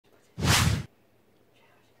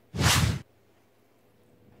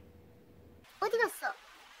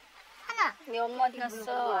네 엄마 어디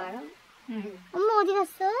갔어? 응. 엄마 어디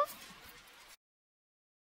갔어?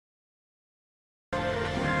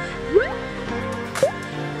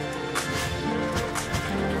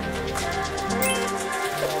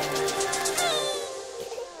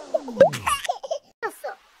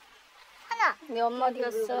 갔어. 하나. 네 엄마 어디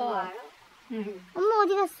갔어? 응. 엄마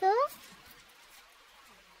어디 갔어?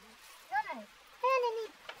 하연이.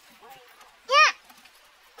 야!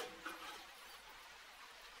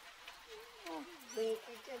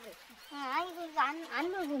 아이고 이거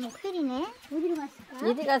안 놀고 뭐 큰일이네. 어디로 갔을까?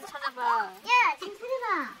 이리 가서 찾아봐. 야 지금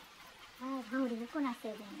찾아봐. 아 방울이 묶어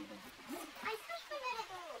놨어야 되는데. 아니 30분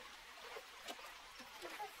전에도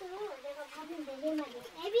묶었어. 내가 봤는데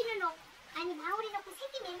 4마리. 애비는 아니 방울이 넣고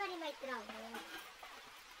새끼 4마리만 있더라고.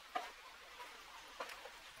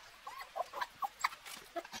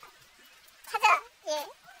 가자. 예.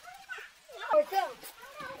 벌써?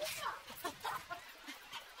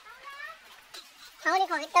 방울이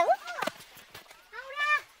거기 있다고? 방울아!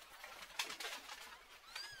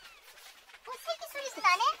 새끼 소리도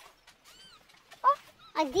나네?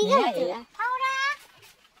 아, 네가 어디야? 방울아!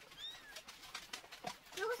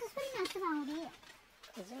 여기서 소리 났어, 방울이.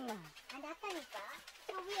 거짓말. 아, 났다니까.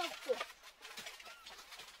 저 위에 없지?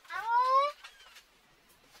 방울!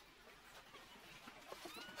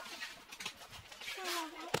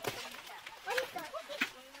 어딨어?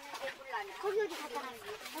 거기 어디 갖다 놨어?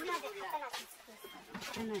 거기 어디 갖다 놨어?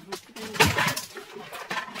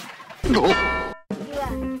 이리 와.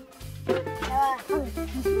 나와.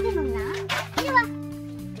 무슨 게 먹나? 이리 와.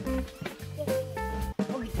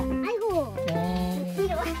 거기 있다. 아이고. 네.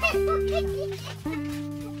 이리 와. 어디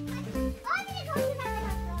거기 갖다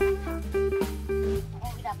놨어?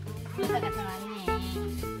 거기다 불에다 갖다 놨네.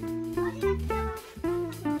 어디 갖다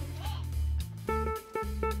놨어?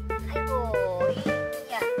 아이고,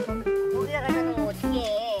 야, 거기다 갖다 놓으면 어떡해.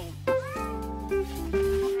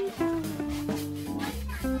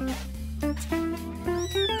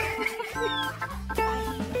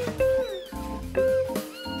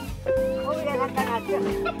 거기다 갖다 놨죠.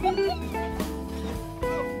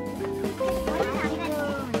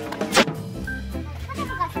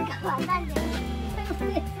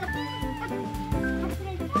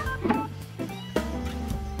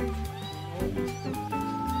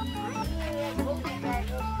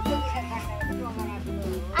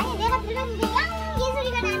 아니 내가 들었는데 양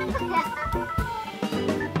소리가 나는 거야.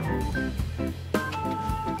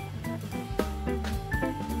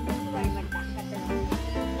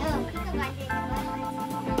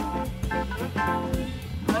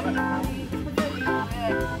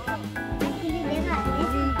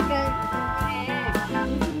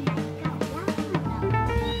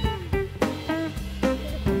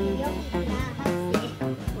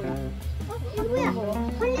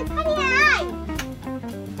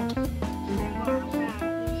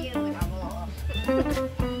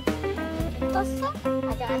 떴어?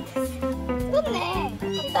 아직 안 떴어. 떴네.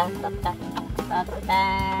 떴다.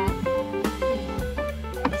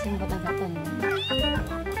 지금보다 더 떴네.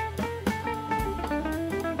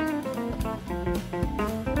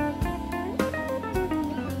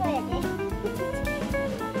 떠야 돼.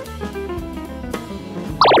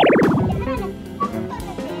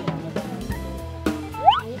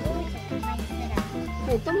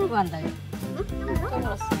 또 물고 간다. 응? 또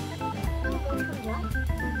물었어.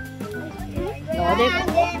 어딜 가?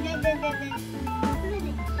 네네네네.